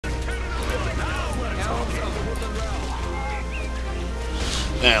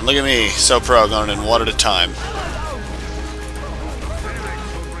Man, look at me, so pro, going in one at a time.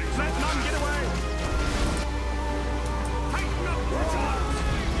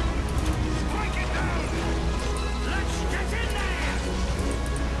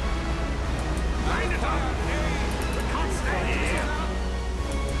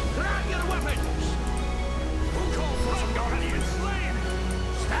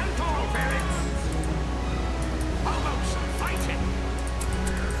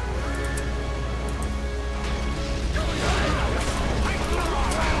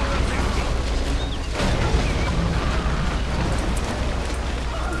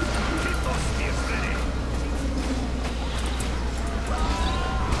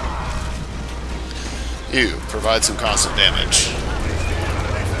 You provide some constant damage.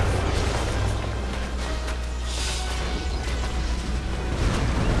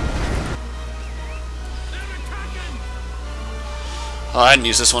 Oh, I hadn't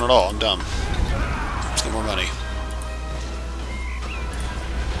used this one at all. I'm dumb. Let's get more money.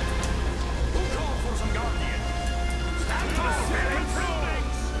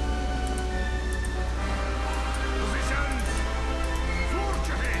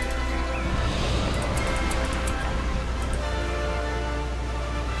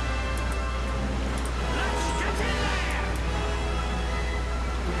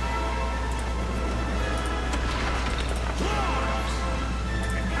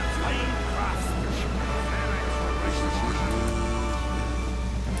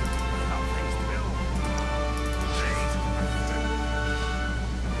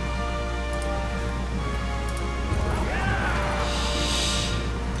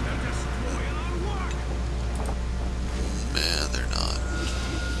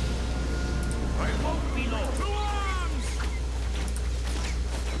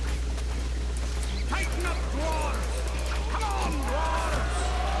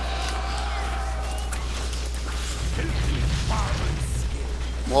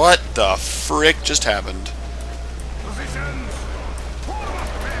 What the frick just happened?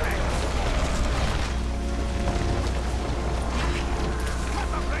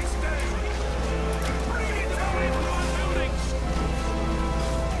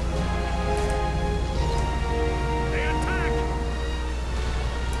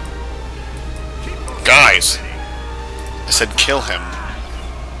 Guys! I said kill him.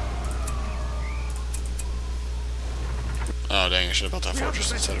 Oh dang, I should have built that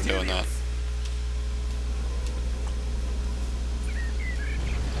fortress instead of doing that.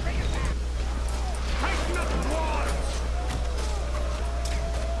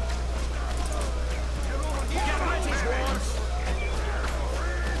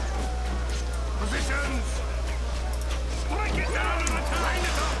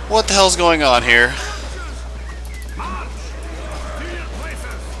 What the hell's going on here?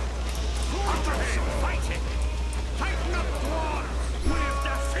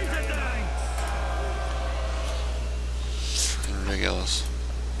 Ridiculous.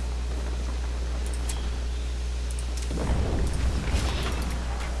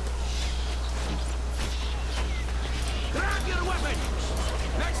 Grab your weapons!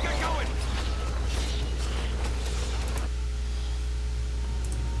 Let's get going!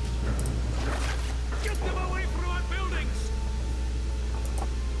 Get them away from our buildings!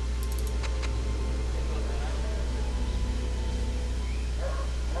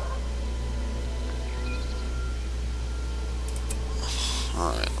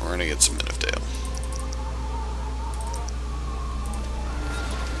 Alright, we're gonna get some Minifdale.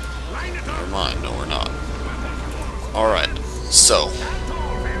 Never mind, no we're not. Alright, so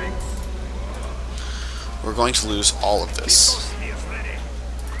we're going to lose all of this.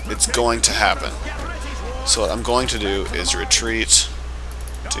 It's going to happen. So what I'm going to do is retreat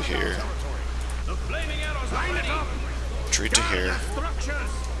to here. Retreat to here.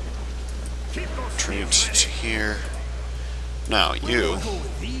 Retreat to here. Now, you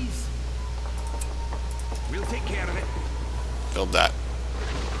We'll take care of it. build that.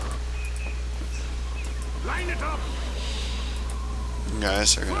 Line it up. You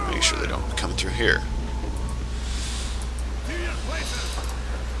guys are going to make sure they don't come through here. To your places.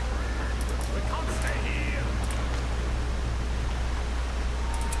 We can't stay here.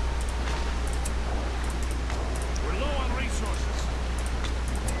 We're low on resources.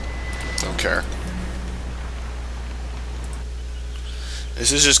 Don't care.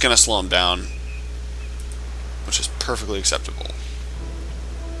 This is just going to slow them down, which is perfectly acceptable.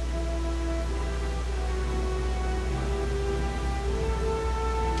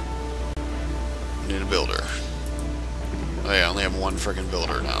 Need a builder. Oh yeah, I only have one freaking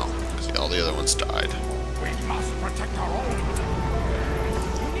builder now, because all the other ones died. We must protect our own.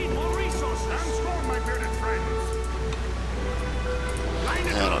 on, my bearded friends. Line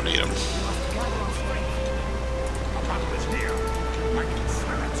it I up. don't need them. We must gather our strength. A battle is near. I can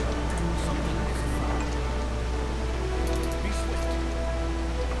smell it. Something is afoul. Be swift.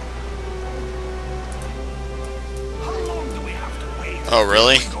 How long do we have to wait? Oh,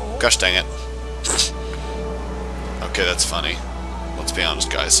 really? Gosh dang it. Okay, that's funny. Let's be honest,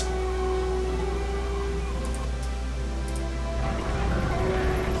 guys.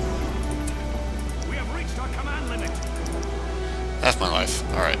 We have reached our command limit. Half my life.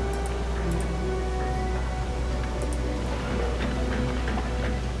 Alright.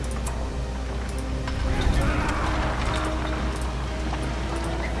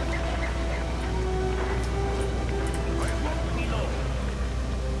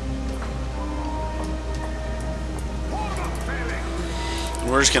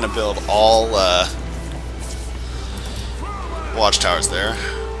 We're just gonna build all watchtowers there.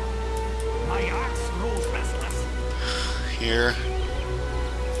 My axe grows restless. Here.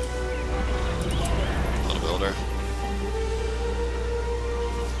 Little builder.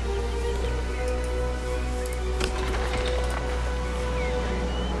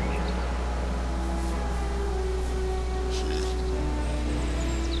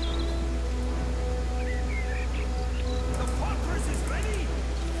 The fortress is ready.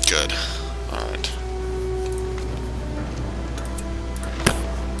 Good. Alright.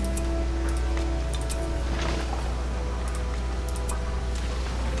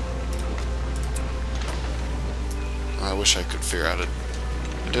 I wish I could figure out it.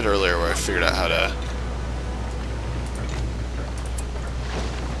 I did earlier where I figured out how to...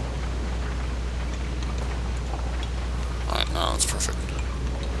 Alright, no, that's perfect.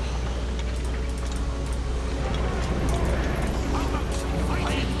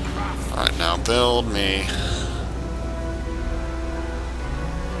 Alright, now build me.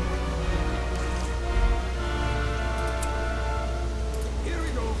 Here we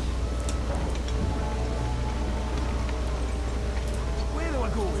go. Where do I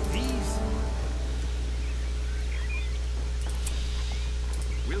go with these?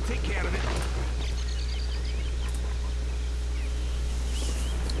 We'll take care of it.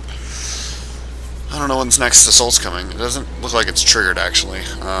 I don't know when's next assault's coming. It doesn't look like it's triggered, actually.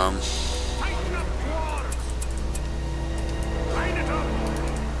 Tighten up quarters. Line it up.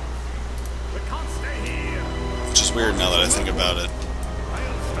 We can't stay here. Which is weird now that I think about it.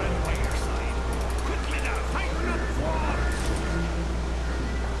 I'll stand by your side. Quickly now, tighten up quarters.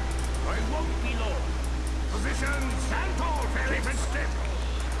 I won't be long. Position, stand tall, fairly and step.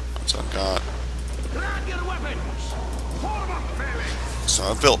 That's what I've got. Grab your weapons. Form up, fairly. So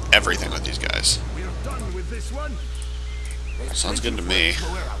I've built everything with these guys. We're done with this one. Sounds good to me.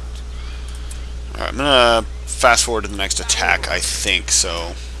 So we're out. Alright, I'm gonna fast forward to the next attack, I think,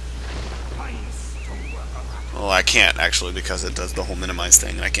 so... Nice to work on. Well, I can't, actually, because it does the whole minimize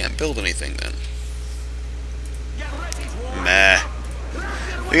thing, and I can't build anything then. Get ready, warrior. Meh.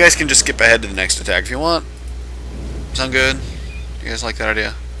 You guys can just skip ahead to the next attack if you want. Sound good? You guys like that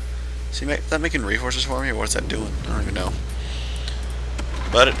idea? See, is that making reinforcements for me, or what's that doing? I don't even know.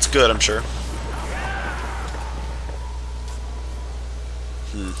 But it's good, I'm sure.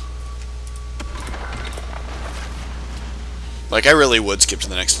 Like, I really would skip to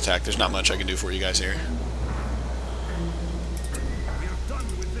the next attack. There's not much I can do for you guys here. We're done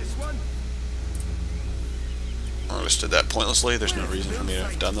with this one. I just did that pointlessly. There's no reason for me to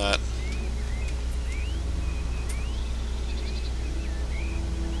have done that.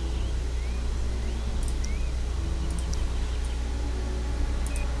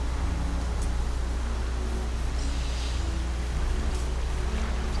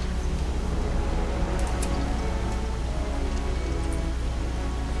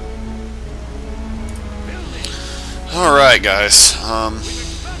 Alright, guys. I'm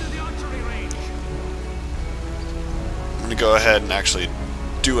going to go ahead and actually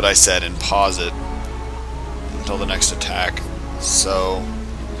do what I said and pause it until the next attack. So,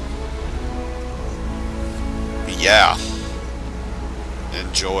 yeah.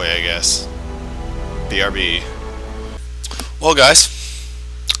 Enjoy, I guess. BRB. Well, guys,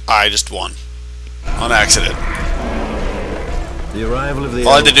 I just won. On accident. The arrival of the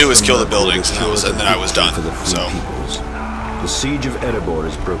All I had to do was elves kill the from Murk buildings, will and then I was done. for the free So, peoples. The siege of Erebor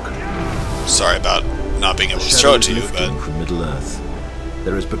is broken. sorry about not being able The to show it shadows to you, lifting but from Middle Earth.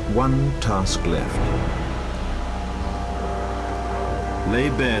 There is but one task left. Lay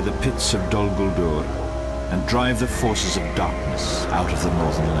bare the pits of Dol Guldur and drive the forces of darkness out of the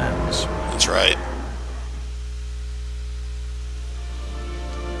northern lands. that's right.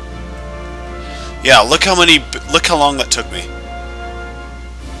 Yeah, look how long that took me.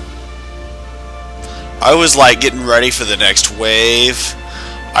 I was like getting ready for the next wave.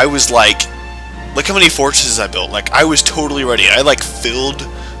 I was like, look how many fortresses I built. Like, I was totally ready. I like filled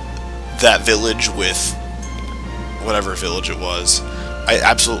that village with whatever village it was. I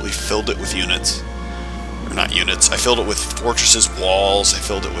absolutely filled it with units. Or not units. I filled it with fortresses, walls. I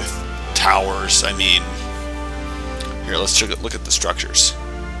filled it with towers. I mean, here, let's look at the structures.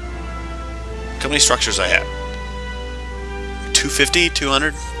 Look how many structures I had. 250,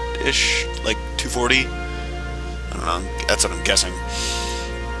 200-ish, like 240. I don't know. That's what I'm guessing.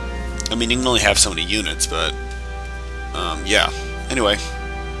 I mean, you can only have so many units, but yeah. Anyway,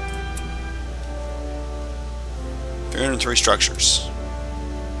 303 structures,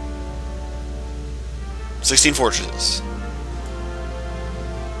 16 fortresses.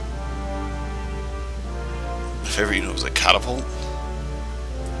 My favorite unit was a catapult.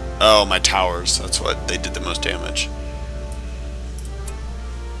 Oh, my towers. That's what they did the most damage.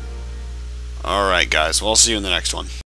 Alright, guys. Well, I'll see you in the next one.